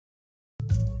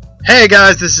Hey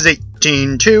guys, this is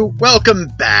 18-2. Welcome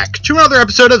back to another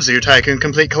episode of Zoo Tycoon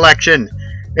Complete Collection.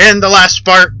 In the last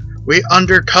part, we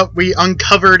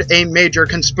uncovered a major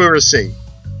conspiracy.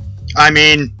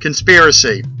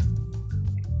 Conspiracy.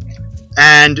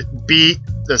 And beat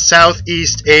the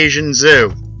Southeast Asian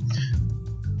Zoo.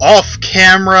 Off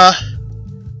camera,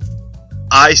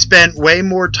 I spent way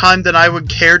more time than I would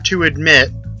care to admit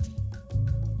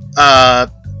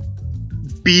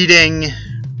beating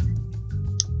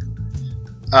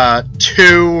oh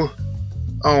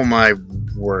my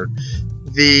word,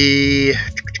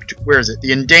 where is it?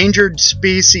 The Endangered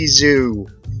Species Zoo.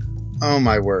 Oh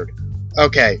my word.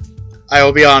 Okay, I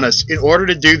will be honest, in order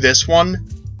to do this one,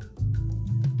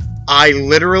 I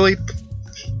literally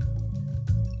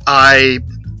I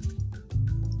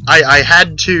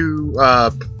had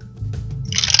to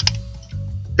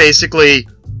basically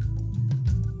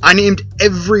I named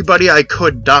everybody I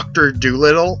could Dr.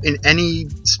 Doolittle in any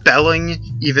spelling,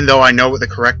 even though I know what the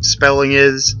correct spelling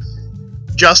is,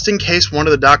 just in case one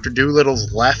of the Dr.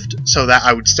 Doolittles left, so that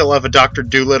I would still have a Dr.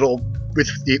 Doolittle with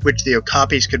which the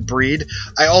okapis could breed.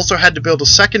 I also had to build a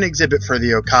second exhibit for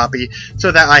the okapi,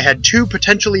 so that I had two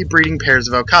potentially breeding pairs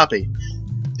of okapi.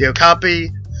 The okapi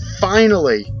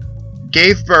finally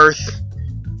gave birth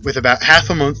with about half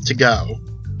a month to go.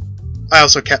 I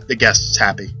also kept the guests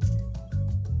happy.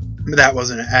 But that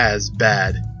wasn't as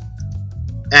bad.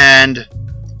 And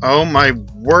oh my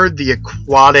word, the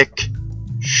aquatic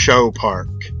show park.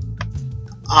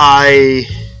 I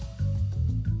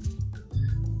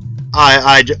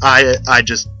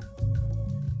just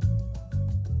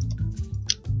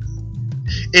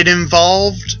it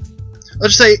involved,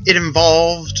 let's say it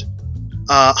involved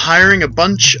hiring a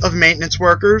bunch of maintenance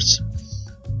workers,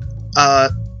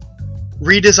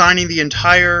 redesigning the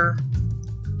entire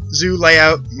zoo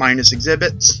layout minus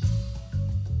exhibits,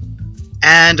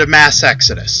 and a mass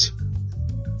exodus.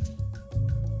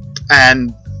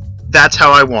 And that's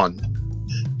how I won.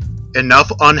 Enough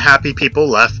unhappy people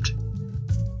left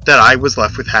that I was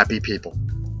left with happy people.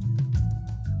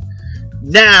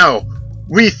 Now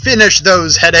we finish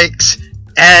those headaches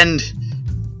and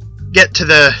get to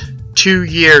the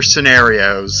 2-year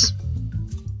scenarios.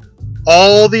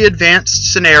 All the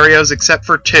advanced scenarios except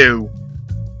for 2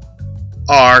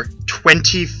 are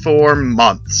 24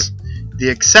 months. The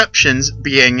exceptions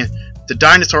being the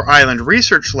Dinosaur Island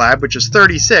Research Lab, which is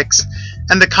 36,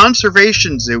 and the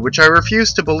Conservation Zoo, which I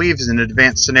refuse to believe is an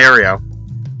advanced scenario.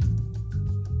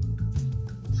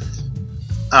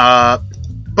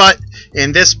 But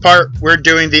in this part, we're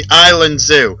doing the Island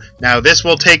Zoo. Now, this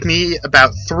will take me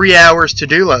about 3 hours to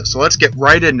do, so let's get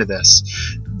right into this.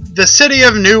 The city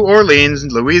of New Orleans,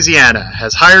 Louisiana,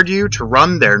 has hired you to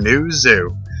run their new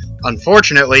zoo.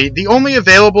 Unfortunately, the only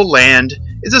available land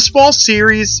is a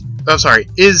series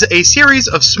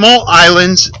of small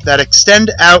islands that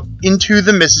extend out into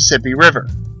the Mississippi River.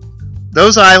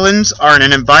 Those islands are in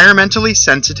an environmentally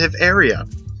sensitive area.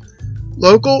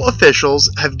 Local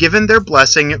officials have given their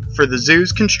blessing for the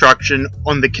zoo's construction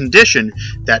on the condition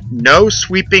that no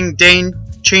sweeping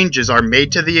changes are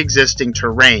made to the existing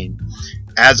terrain.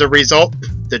 As a result,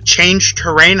 the Change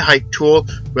Terrain Height tool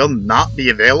will not be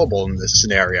available in this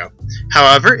scenario.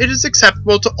 However, it is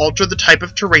acceptable to alter the type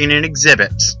of terrain in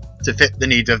exhibits to fit the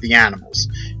needs of the animals.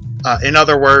 In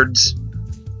other words,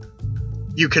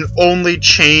 you can only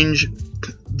change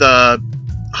the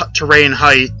terrain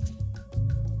height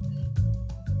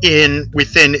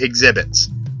within exhibits.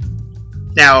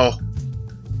 Now,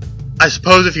 I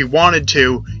suppose if you wanted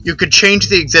to, you could change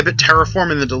the exhibit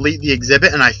terraform and then delete the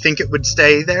exhibit, and I think it would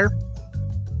stay there.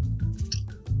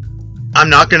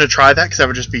 I'm not going to try that because that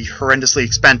would just be horrendously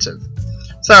expensive.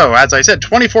 So, as I said,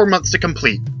 24 months to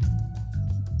complete.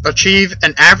 Achieve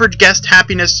an average guest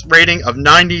happiness rating of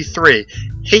 93.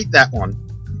 Hate that one.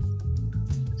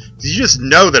 You just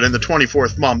know that in the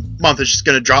 24th month it's just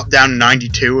going to drop down to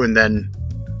 92 and then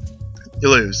you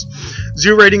lose.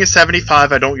 Zoo rating is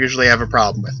 75, I don't usually have a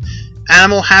problem with.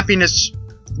 Animal happiness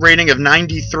rating of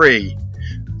 93.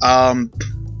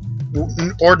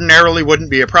 Ordinarily wouldn't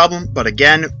be a problem, but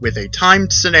again, with a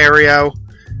timed scenario,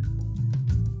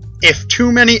 if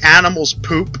too many animals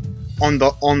poop on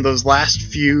those last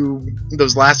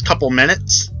couple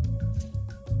minutes,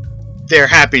 their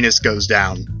happiness goes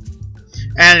down.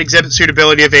 And exhibit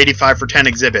suitability of 85 for 10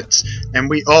 exhibits, and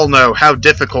we all know how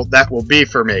difficult that will be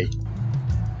for me.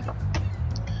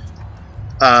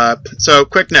 So,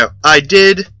 quick note, I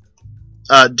did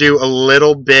do a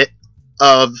little bit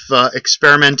of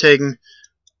experimenting,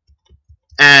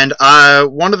 and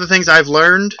one of the things I've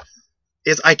learned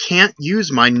is I can't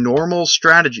use my normal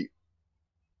strategy.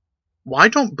 Why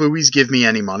don't buoys give me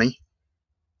any money?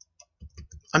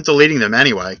 I'm deleting them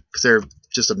anyway, because they're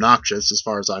just obnoxious as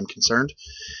far as I'm concerned.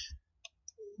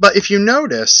 But if you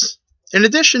notice, in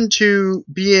addition to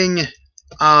being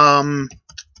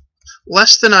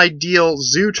less than ideal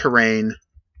zoo terrain,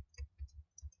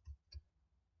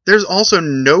 there's also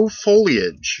no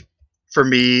foliage for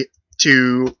me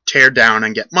to tear down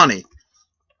and get money.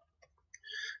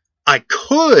 I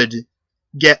could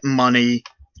get money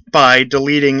by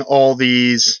deleting all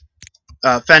these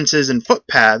fences and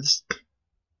footpaths,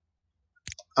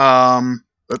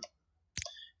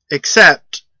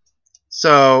 except,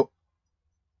 so,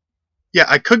 yeah,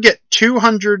 I could get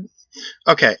 200,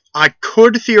 okay, I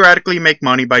could theoretically make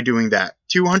money by doing that.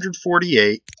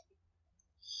 248,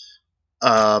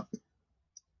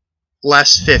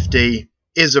 less 50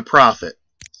 is a profit.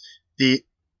 The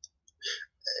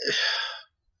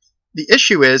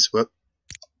issue is,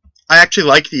 I actually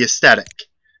like the aesthetic.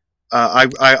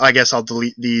 I guess I'll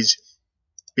delete these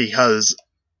because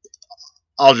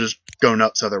I'll just go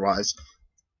nuts otherwise.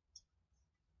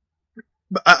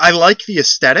 But I like the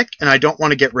aesthetic, and I don't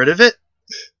want to get rid of it.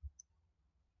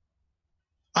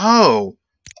 Oh.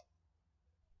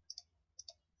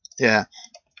 Yeah.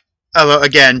 Although,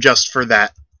 again, just for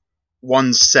that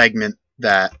one segment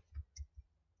that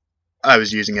I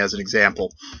was using as an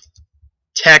example.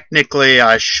 Technically,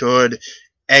 I should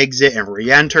exit and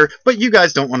re-enter, but you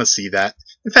guys don't want to see that.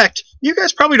 In fact, you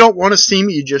guys probably don't want to see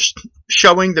me just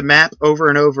showing the map over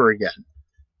and over again.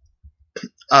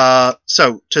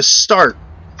 So, to start,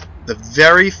 the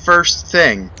very first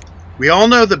thing, we all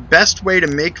know the best way to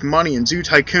make money in Zoo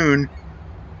Tycoon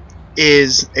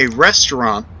is a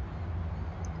restaurant,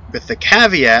 with the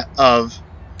caveat of,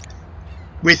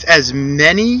 with as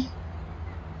many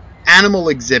animal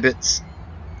exhibits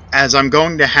as I'm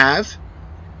going to have,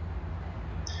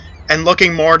 and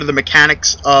looking more to the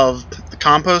mechanics of the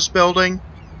compost building,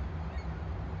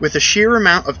 with a sheer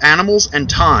amount of animals and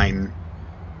time,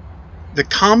 the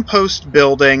compost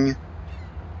building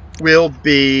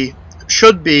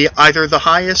should be either the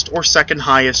highest or second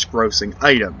highest grossing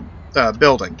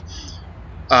building.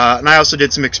 And I also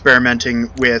did some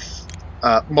experimenting with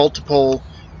multiple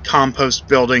compost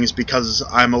buildings because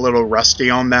I'm a little rusty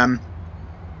on them.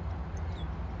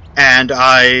 And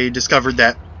I discovered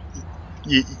that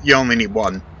you only need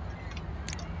one.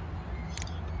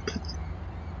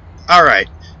 Alright,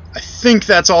 I think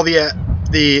that's all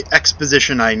the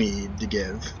exposition I need to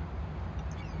give.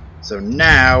 So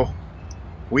now,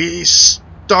 we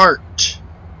start.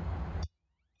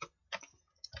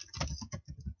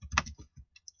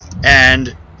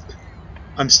 And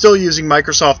I'm still using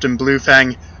Microsoft and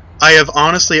Bluefang. I have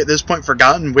honestly at this point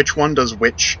forgotten which one does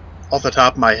which off the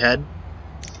top of my head.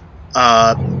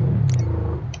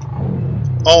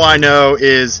 All I know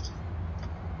is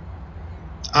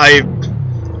I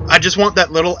just want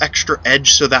that little extra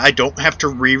edge so that I don't have to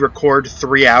re-record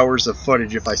 3 hours of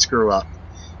footage if I screw up.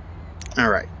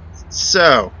 Alright,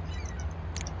 so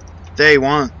they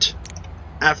want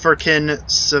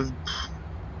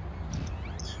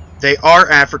they are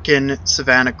African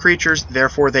savanna creatures,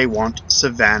 therefore they want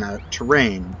savanna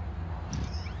terrain.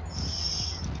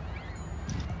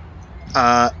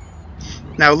 Now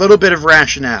a little bit of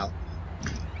rationale.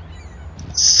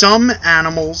 Some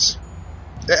animals,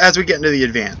 as we get into the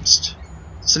advanced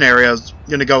scenarios, I'm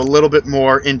going to go a little bit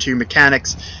more into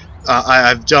mechanics.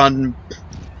 I've done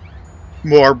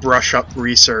more brush-up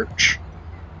research.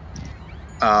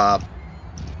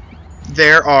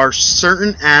 There are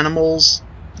certain animals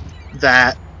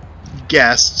that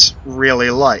guests really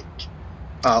like.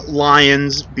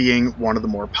 Lions being one of the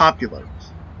more popular.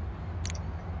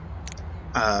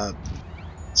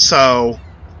 So,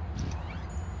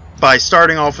 by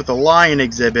starting off with a lion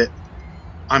exhibit,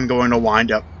 I'm going to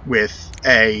wind up with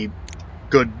a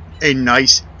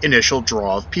nice initial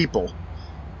draw of people.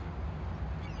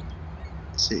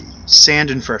 Let's see, sand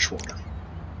and freshwater.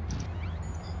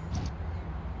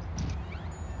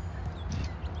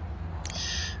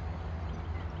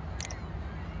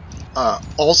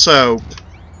 Also,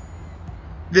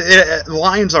 the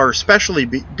lions are especially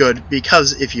good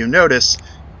because, if you notice,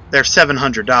 they're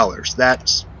 $700.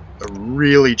 That's a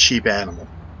really cheap animal.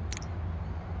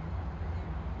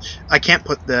 I can't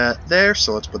put that there,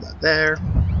 so let's put that there.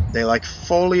 They like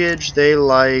foliage. They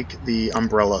like the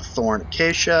umbrella thorn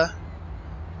acacia.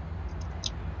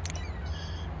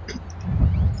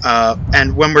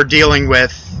 And when we're dealing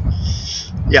with...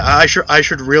 Yeah, I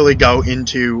should really go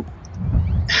into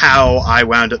how I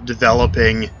wound up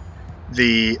developing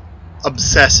the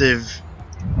obsessive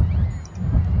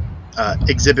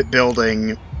exhibit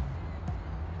building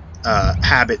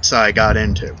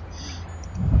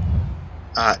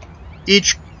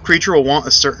each creature will want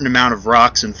a certain amount of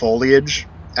rocks and foliage,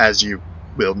 as you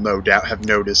will no doubt have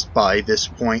noticed by this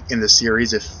point in the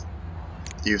series if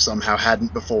you somehow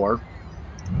hadn't before.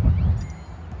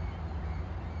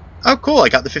 Oh cool, I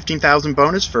got the 15,000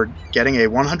 bonus for getting a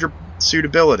 100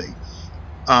 suitability.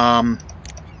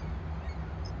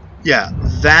 Yeah,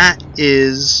 that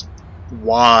is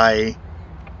why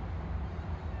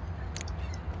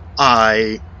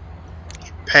I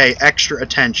pay extra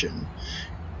attention.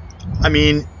 I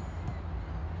mean,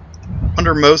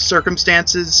 under most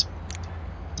circumstances,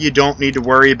 you don't need to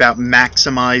worry about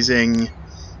maximizing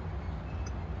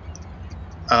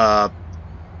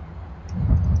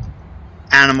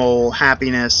animal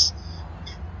happiness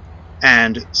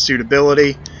and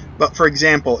suitability. But for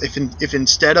example, if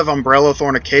instead of umbrella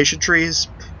thorn acacia trees,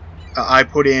 I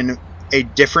put in a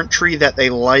different tree that they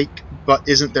like but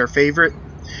isn't their favorite,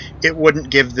 it wouldn't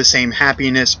give the same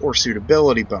happiness or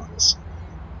suitability bonus.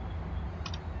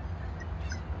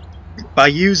 By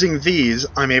using these,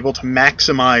 I'm able to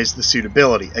maximize the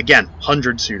suitability. Again,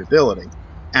 100 suitability,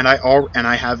 and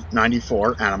I have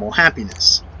 94 animal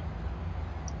happiness.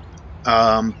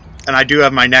 And I do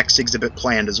have my next exhibit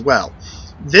planned as well.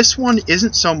 This one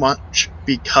isn't so much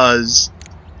because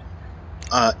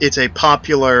it's a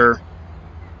popular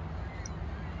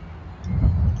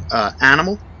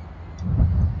animal,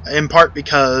 in part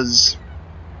because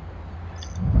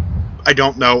I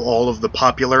don't know all of the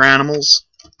popular animals,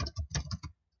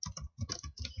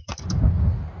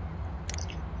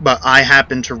 but I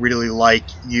happen to really like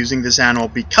using this animal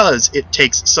because it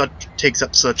takes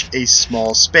up such a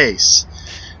small space.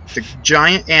 The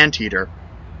giant anteater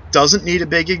doesn't need a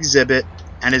big exhibit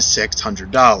and is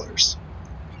 $600.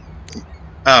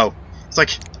 Oh, it's like,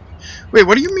 wait,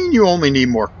 what do you mean you only need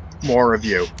more of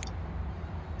you?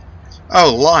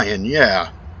 Oh, lion,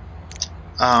 yeah.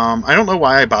 I don't know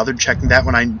why I bothered checking that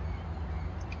when I...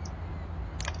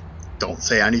 Don't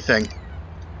say anything.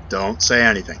 Don't say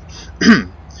anything.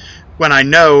 When I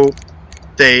know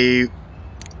they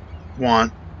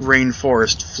want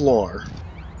rainforest floor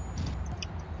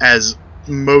as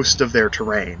most of their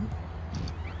terrain.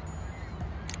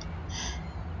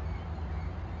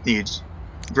 Needs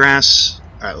grass.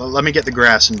 Alright, let me get the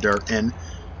grass and dirt in.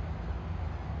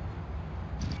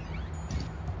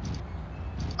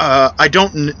 I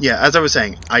don't... Yeah, as I was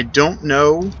saying, I don't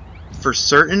know for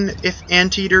certain if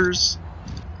anteaters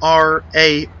are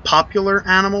a popular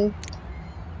animal.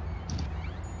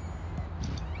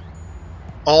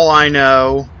 All I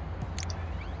know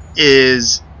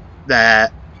is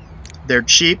that they're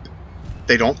cheap,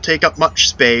 they don't take up much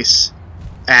space,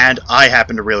 and I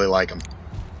happen to really like them.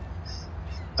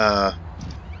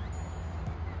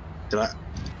 Did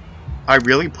I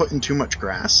really put in too much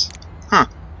grass? Huh.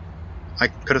 I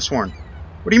could have sworn.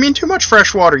 What do you mean too much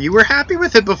fresh water? You were happy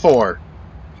with it before.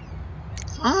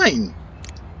 Fine.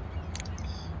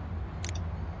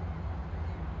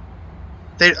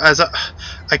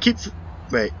 I keep...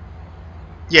 Wait.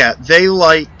 Yeah, they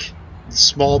like the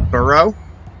small burrow.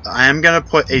 I am going to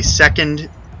put a second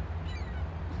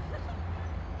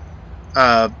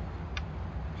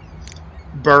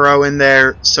burrow in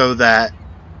there so that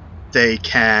they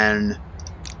can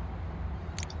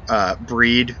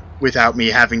breed without me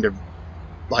having to,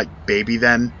 like, baby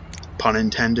them, pun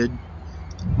intended.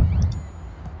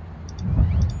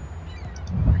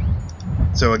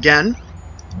 So again,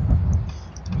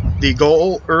 the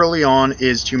goal early on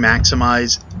is to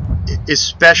maximize,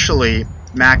 especially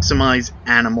maximize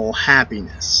animal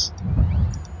happiness.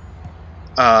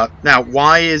 Now,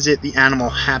 why is it the animal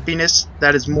happiness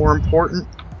that is more important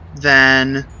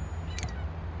than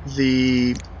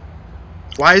the...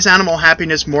 Why is animal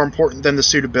happiness more important than the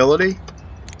suitability?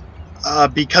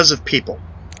 Because of people,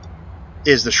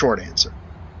 is the short answer.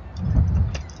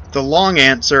 The long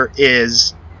answer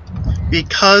is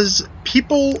because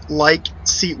people like...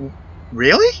 See,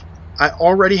 really? I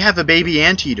already have a baby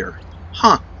anteater.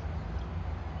 Huh.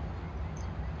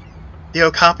 The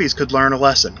Okapis could learn a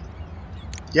lesson.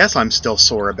 Yes, I'm still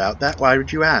sore about that. Why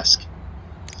would you ask?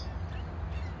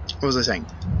 What was I saying?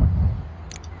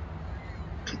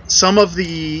 Some of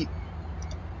the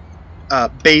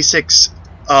basics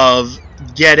of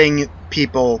getting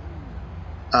people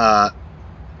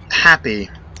happy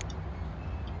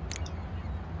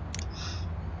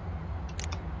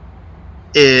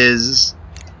is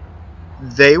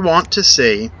they want to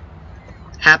see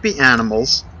happy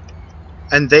animals,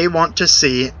 and they want to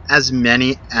see as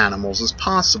many animals as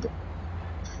possible.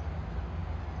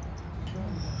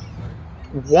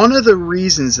 One of the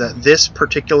reasons that this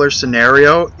particular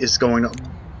scenario is going to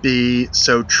be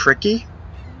so tricky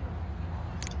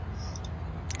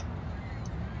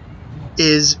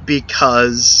is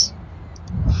because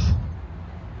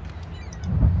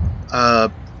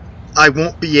I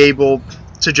won't be able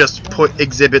to just put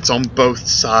exhibits on both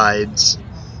sides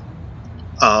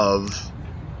of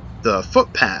the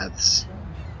footpaths,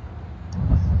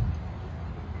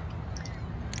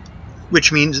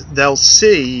 which means they'll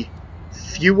see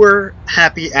fewer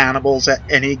happy animals at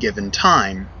any given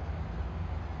time,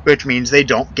 which means they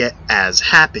don't get as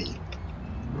happy.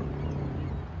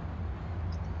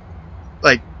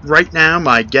 Like, right now,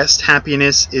 my guest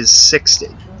happiness is 60.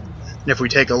 And if we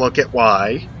take a look at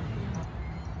why,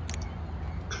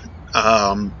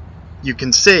 you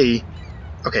can see,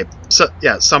 okay, so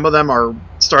yeah, some of them are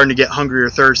starting to get hungry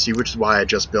or thirsty, which is why I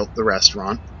just built the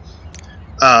restaurant.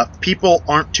 People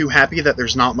aren't too happy that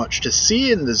there's not much to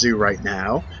see in the zoo right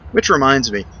now, which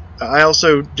reminds me, I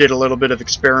also did a little bit of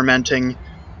experimenting.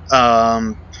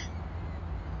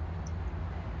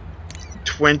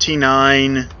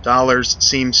 $29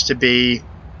 seems to be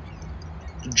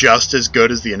just as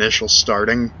good as the initial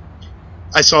starting.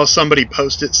 I saw somebody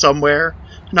post it somewhere,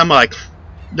 and I'm like,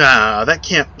 nah, that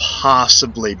can't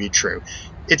possibly be true.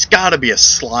 It's gotta be a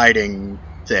sliding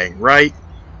thing, right?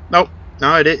 Nope.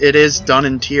 No, it is done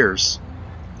in tiers.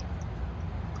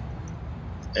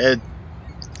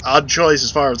 Odd choice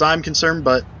as far as I'm concerned,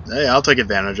 but hey, I'll take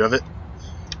advantage of it.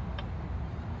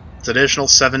 It's additional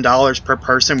 $7 per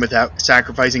person without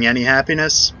sacrificing any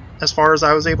happiness, as far as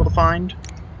I was able to find.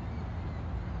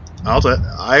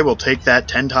 I will take that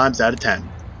 10 times out of 10.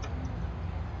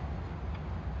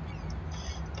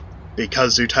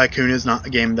 Because Zoo Tycoon is not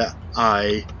a game that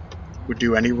I would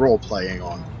do any role-playing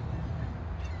on.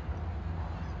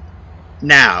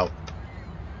 Now,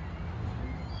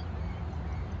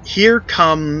 here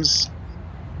comes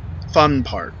fun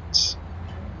parts.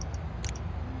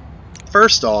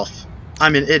 First off,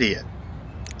 I'm an idiot.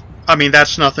 I mean,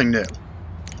 that's nothing new.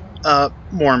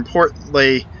 More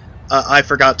importantly, I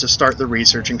forgot to start the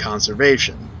research and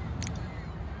conservation.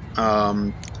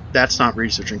 That's not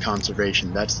research and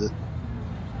conservation. That's the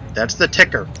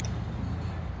ticker.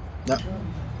 No.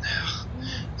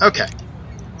 Okay.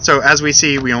 So as we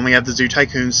see, we only have the Zoo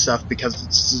Tycoon stuff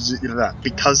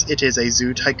because it is a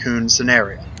Zoo Tycoon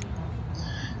scenario.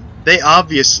 They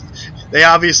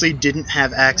obviously didn't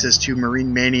have access to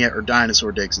Marine Mania or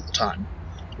Dinosaur Digs at the time.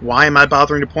 Why am I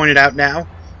bothering to point it out now?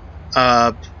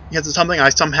 Because it's something I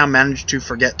somehow managed to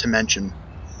forget to mention.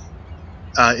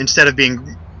 Instead of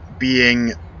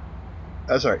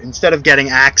instead of getting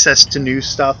access to new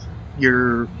stuff,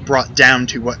 you're brought down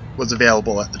to what was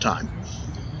available at the time.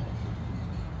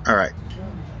 Alright.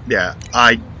 Yeah,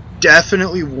 I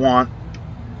definitely want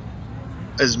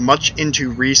as much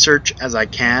into research as I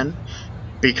can,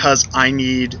 because I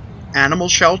need animal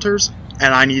shelters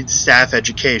and I need staff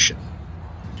education.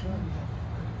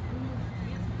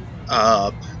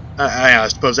 I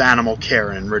suppose animal care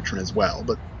and enrichment as well,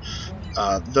 but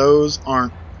those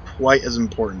aren't quite as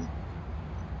important.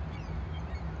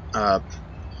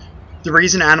 The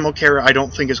reason animal care I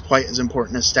don't think is quite as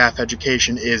important as staff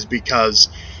education is because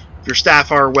if your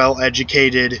staff are well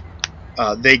educated,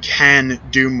 they can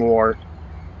do more,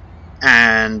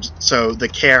 and so the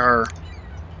care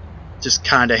just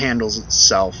kind of handles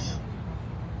itself.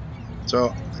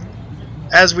 So,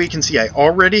 as we can see, I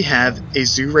already have a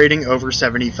zoo rating over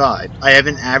 75. I have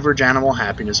an average animal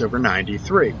happiness over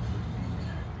 93.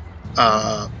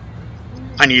 I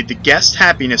need the guest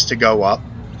happiness to go up,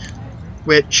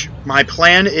 which my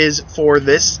plan is for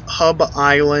this hub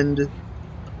island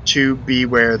to be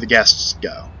where the guests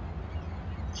go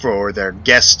for their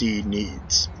guesty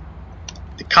needs.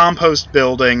 The compost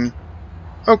building.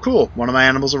 Oh, cool! One of my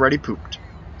animals already pooped.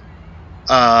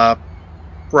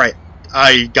 Right.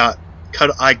 I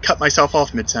cut myself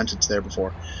off mid-sentence there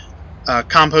before.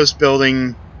 Compost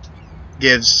building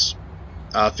gives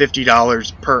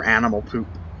 $50 per animal poop.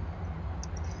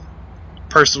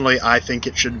 Personally, I think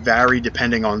it should vary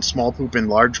depending on small poop and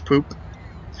large poop.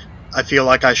 I feel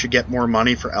like I should get more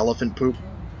money for elephant poop.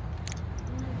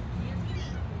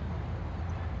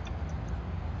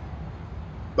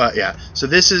 But yeah, so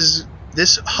this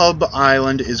hub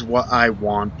island is what I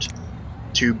want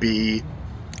to be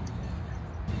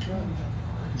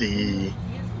the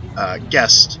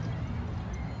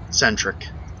guest-centric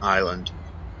island.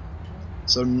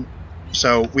 So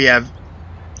we have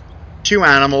two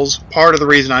animals. Part of the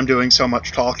reason I'm doing so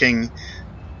much talking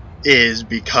is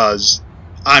because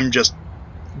I'm just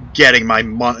getting my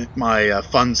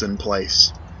funds in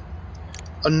place.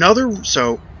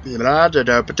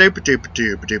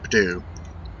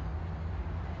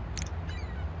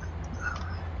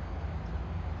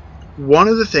 One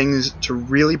of the things to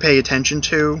really pay attention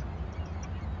to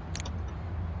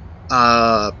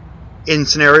in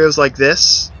scenarios like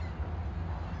this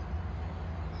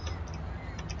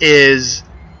is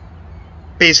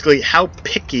basically how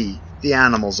picky the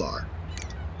animals are.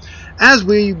 As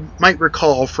we might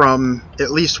recall from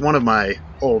at least one of my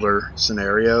older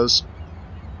scenarios,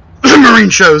 Marine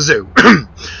Show Zoo.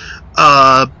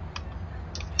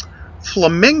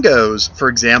 Flamingos, for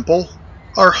example,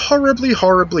 are horribly,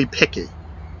 horribly picky.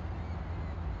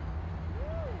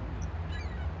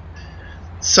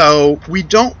 So we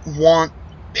don't want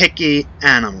picky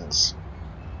animals.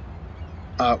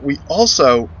 We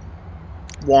also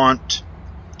want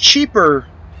cheaper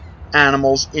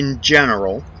animals in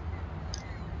general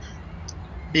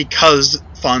because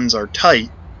funds are tight.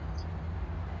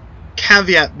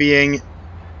 Caveat being,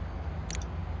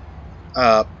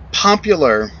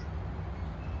 popular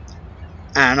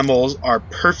animals are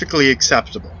perfectly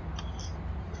acceptable.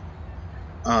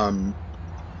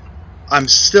 I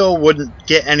still wouldn't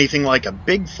get anything like a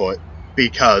Bigfoot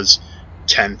because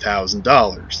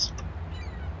 $10,000.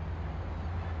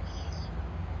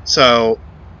 So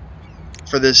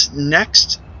for this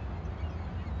next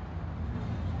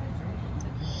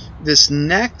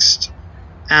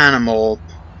animal,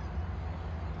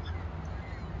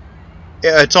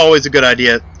 it's always a good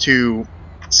idea to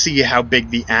see how big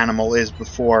the animal is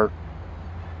before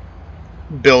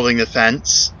building the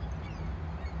fence.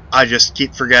 I just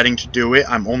keep forgetting to do it.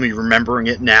 I'm only remembering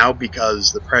it now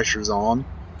because the pressure's on.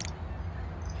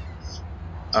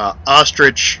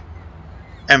 Ostrich,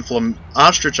 I'm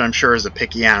sure, is a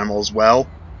picky animal as well,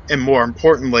 and more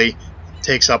importantly,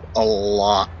 takes up a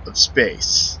lot of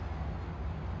space.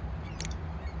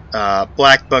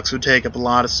 Black bucks would take up a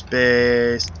lot of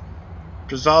space.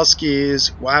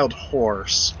 Przewalski's wild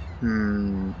horse.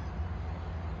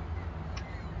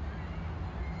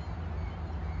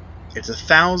 It's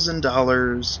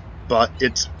 $1,000, but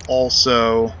it's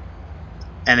also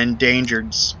an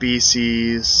endangered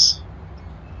species.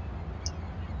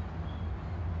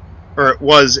 Or it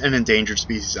was an endangered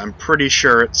species. I'm pretty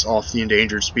sure it's off the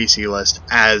endangered species list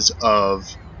as of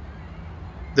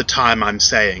the time I'm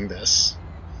saying this.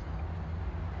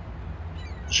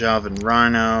 Javan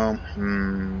rhino.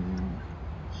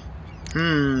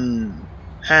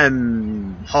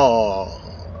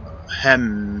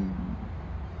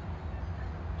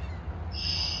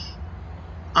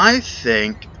 I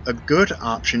think a good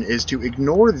option is to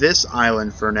ignore this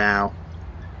island for now,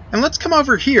 and let's come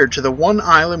over here to the one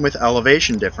island with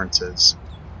elevation differences.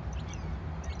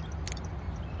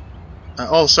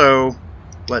 Also,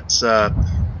 let's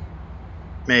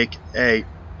make a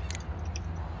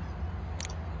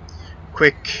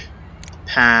quick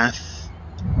path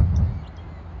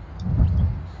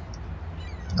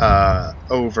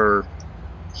over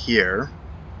here.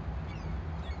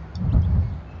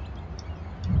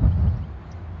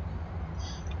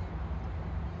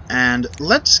 And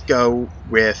let's go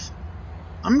with,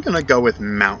 I'm gonna go with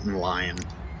mountain lion.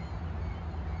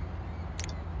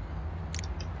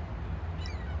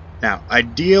 Now,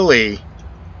 ideally,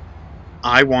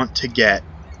 I want to get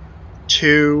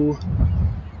 2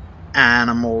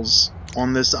 animals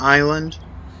on this island,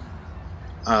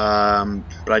 but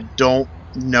I don't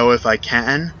know if I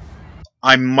can.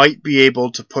 I might be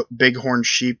able to put bighorn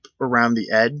sheep around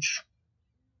the edge.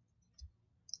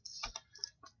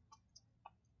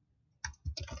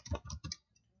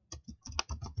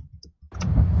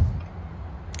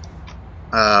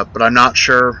 But I'm not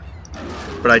sure.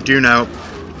 But I do know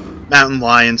mountain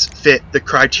lions fit the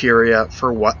criteria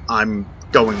for what I'm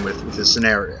going with this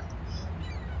scenario.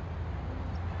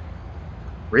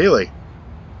 Really?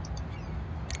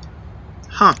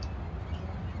 Huh.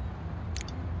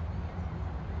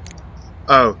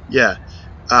 Oh, yeah.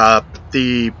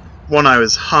 The one I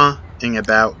was hunting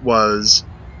about was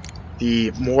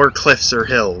the more cliffs or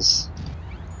hills.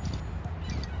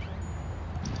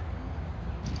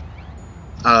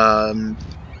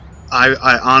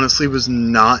 I honestly was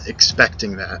not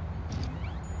expecting that.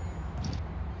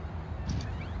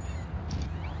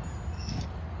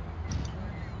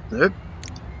 Yep.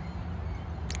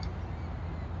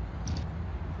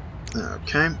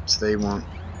 Okay, so they want...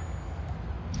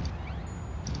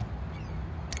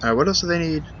 what else do they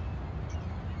need?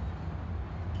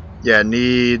 Yeah,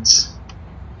 needs...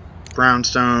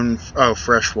 brownstone... oh,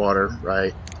 fresh water,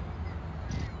 right.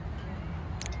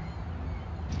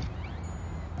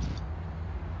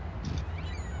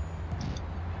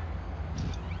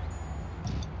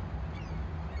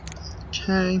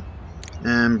 Okay,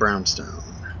 and brownstone.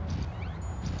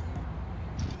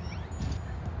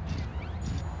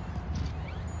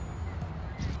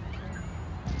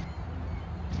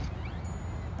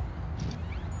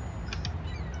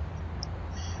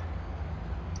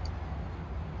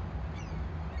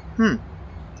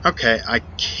 Okay, I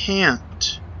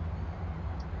can't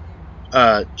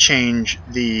change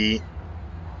the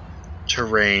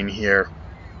terrain here.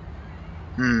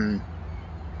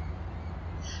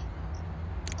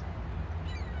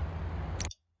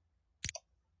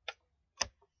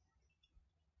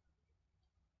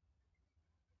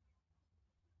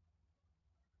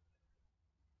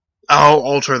 I'll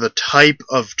alter the type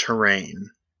of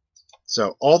terrain.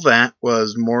 So all that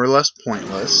was more or less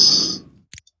pointless.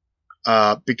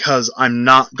 Because I'm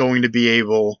not going to be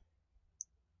able...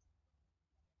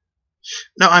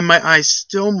 No, I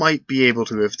still might be able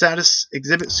to. If status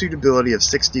exhibit suitability of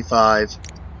 65,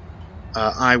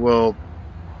 I will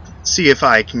see if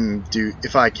I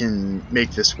can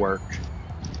make this work.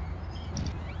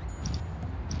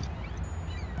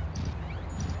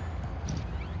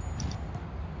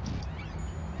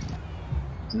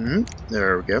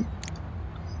 There we go.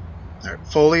 Alright,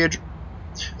 foliage.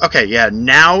 Okay, yeah,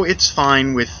 now it's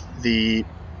fine with the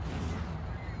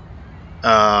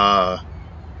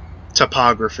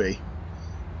topography.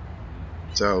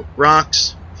 So,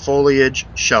 rocks, foliage,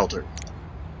 shelter.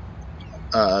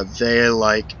 They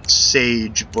like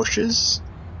sage bushes.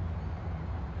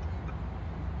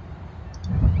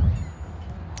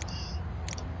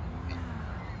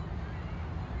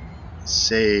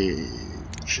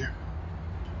 Sage.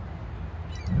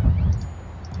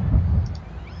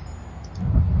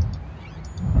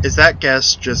 Is that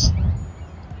guest just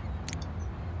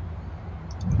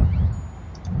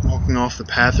walking off the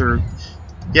path, or...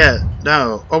 Yeah,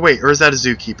 no. Oh wait, or is that a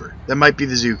zookeeper? That might be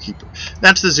the zookeeper.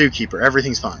 That's the zookeeper.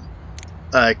 Everything's fine.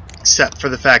 Except for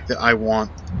the fact that I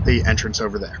want the entrance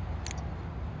over there.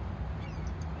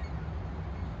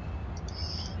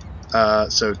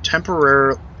 So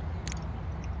temporarily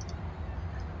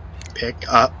pick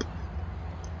up,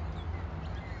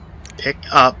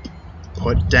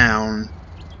 put down,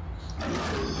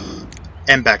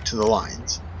 and back to the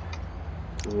lines.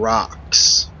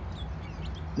 Rocks.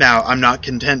 Now, I'm not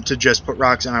content to just put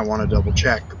rocks, and I want to double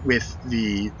check with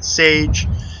the sage,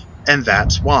 and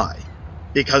that's why.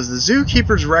 Because the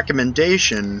zookeeper's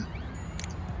recommendation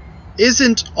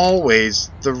isn't always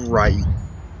the right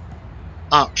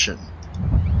option.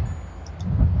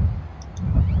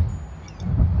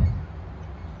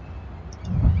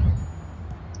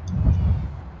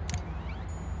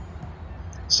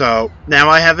 So, now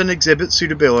I have an exhibit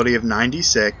suitability of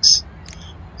 96.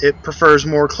 It prefers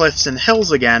more cliffs and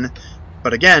hills again,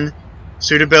 but again,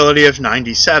 suitability of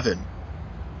 97.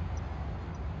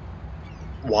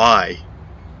 Why?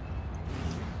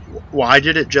 Why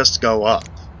did it just go up?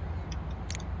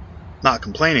 Not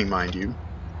complaining, mind you.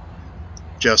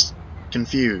 Just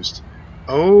confused.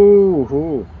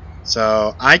 Oh,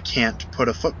 so I can't put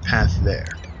a footpath there.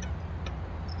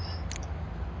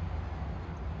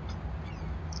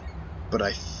 But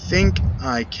I think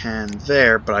I can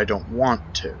there, but I don't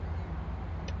want to.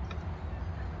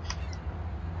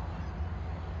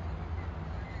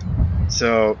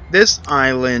 So, this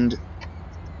island...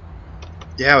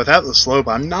 Yeah, without the slope,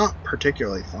 I'm not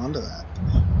particularly fond of that.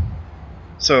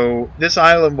 So, this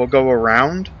island will go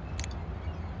around,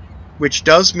 which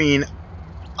does mean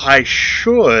I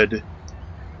should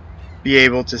be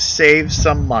able to save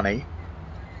some money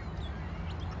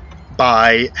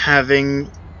by having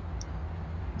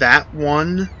that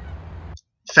one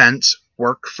fence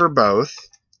work for both.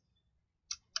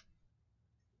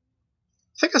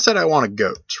 I think I said I wanted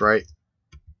goats, right?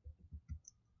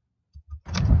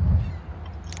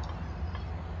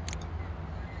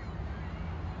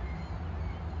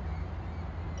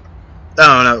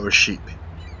 Oh, no, it was sheep.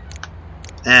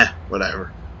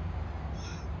 Whatever.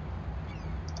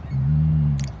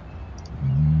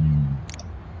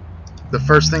 The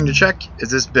first thing to check, is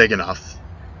this big enough?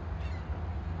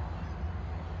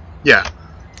 Yeah.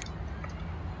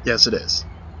 Yes, it is.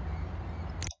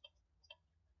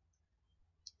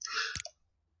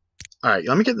 Alright,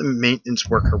 let me get the maintenance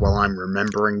worker while I'm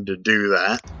remembering to do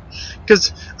that.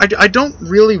 Because I don't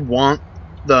really want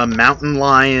the mountain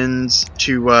lions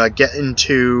to get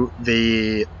into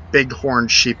the bighorn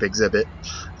sheep exhibit.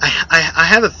 I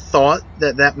have a thought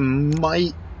that that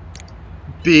might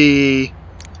be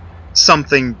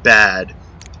something bad.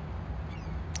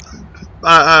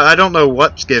 I don't know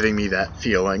what's giving me that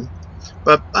feeling,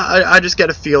 but I just get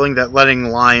a feeling that letting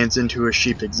lions into a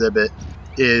sheep exhibit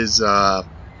is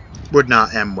would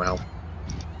not end well.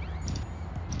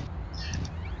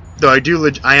 Though I do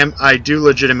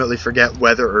legitimately forget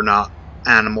whether or not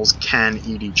animals can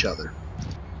eat each other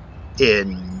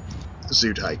in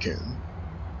Zoo Tycoon.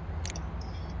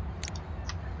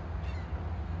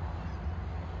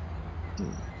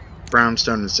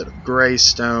 Brownstone instead of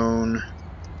graystone.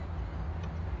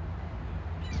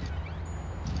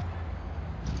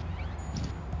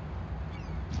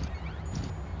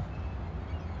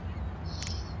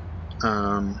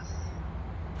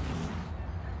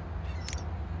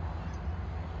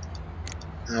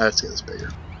 Let's get this bigger.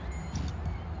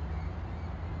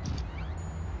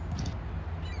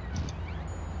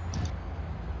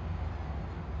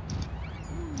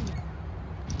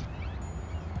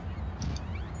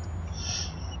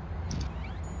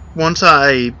 Once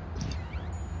I...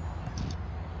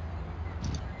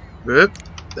 Oop,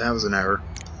 that was an error.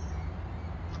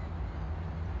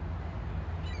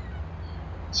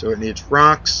 So it needs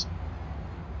rocks,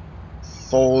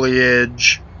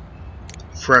 foliage,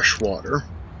 fresh water.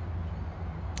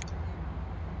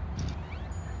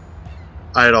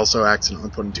 I had also accidentally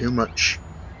put in too much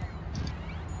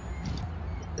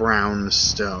brown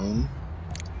stone.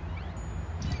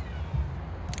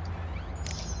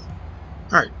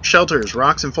 Alright, shelters,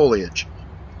 rocks, and foliage.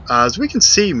 As we can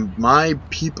see, my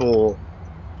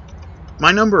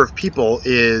number of people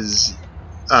is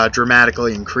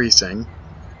dramatically increasing.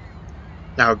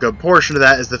 Now, a good portion of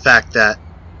that is the fact that,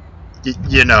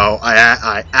 you know,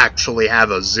 I actually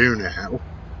have a zoo now.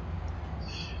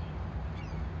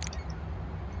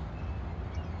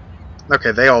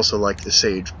 Okay, they also like the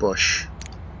sage bush.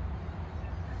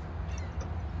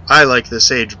 I like the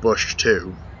sage bush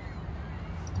too.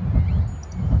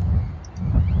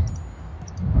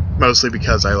 Mostly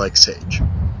because I like sage.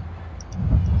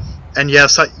 And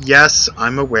yes,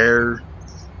 I'm aware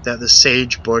that the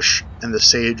sage bush and the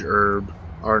sage herb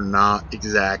are not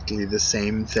exactly the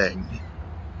same thing.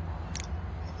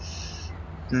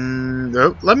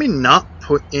 Nope, let me not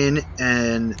put in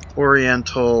an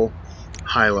Oriental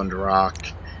Highland rock.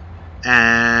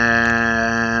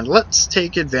 And let's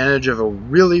take advantage of a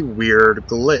really weird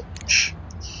glitch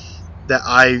that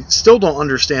I still don't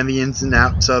understand the ins and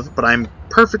outs of, but I'm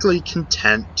perfectly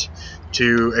content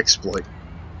to exploit.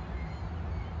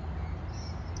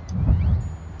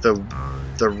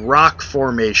 The rock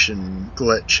formation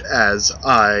glitch, as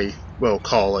I will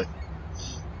call it.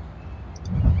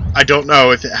 I don't know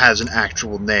if it has an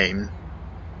actual name.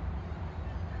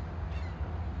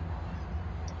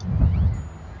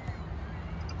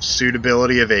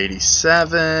 Suitability of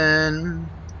 87,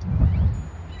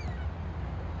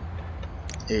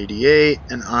 88,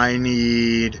 and I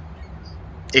need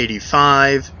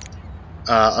 85.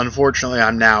 Unfortunately,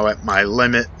 I'm now at my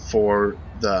limit for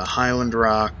the Highland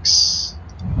rocks.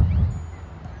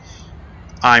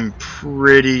 I'm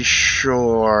pretty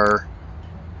sure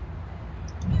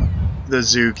the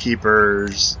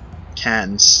zookeepers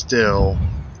can still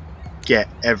get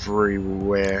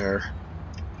everywhere.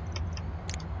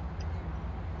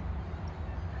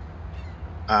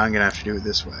 I'm gonna have to do it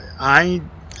this way.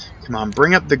 Come on,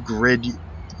 bring up the grid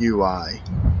UI.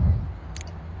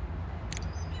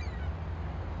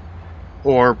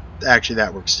 Or, actually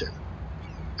that works too.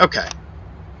 Okay.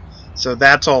 So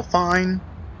that's all fine.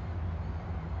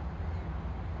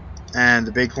 And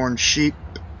the bighorn sheep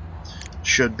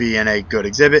should be in a good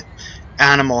exhibit.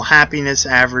 Animal happiness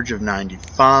average of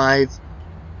 95.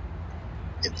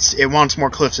 It wants more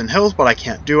cliffs and hills, but I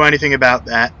can't do anything about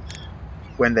that.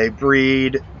 When they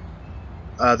breed,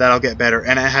 that'll get better,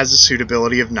 and it has a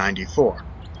suitability of 94.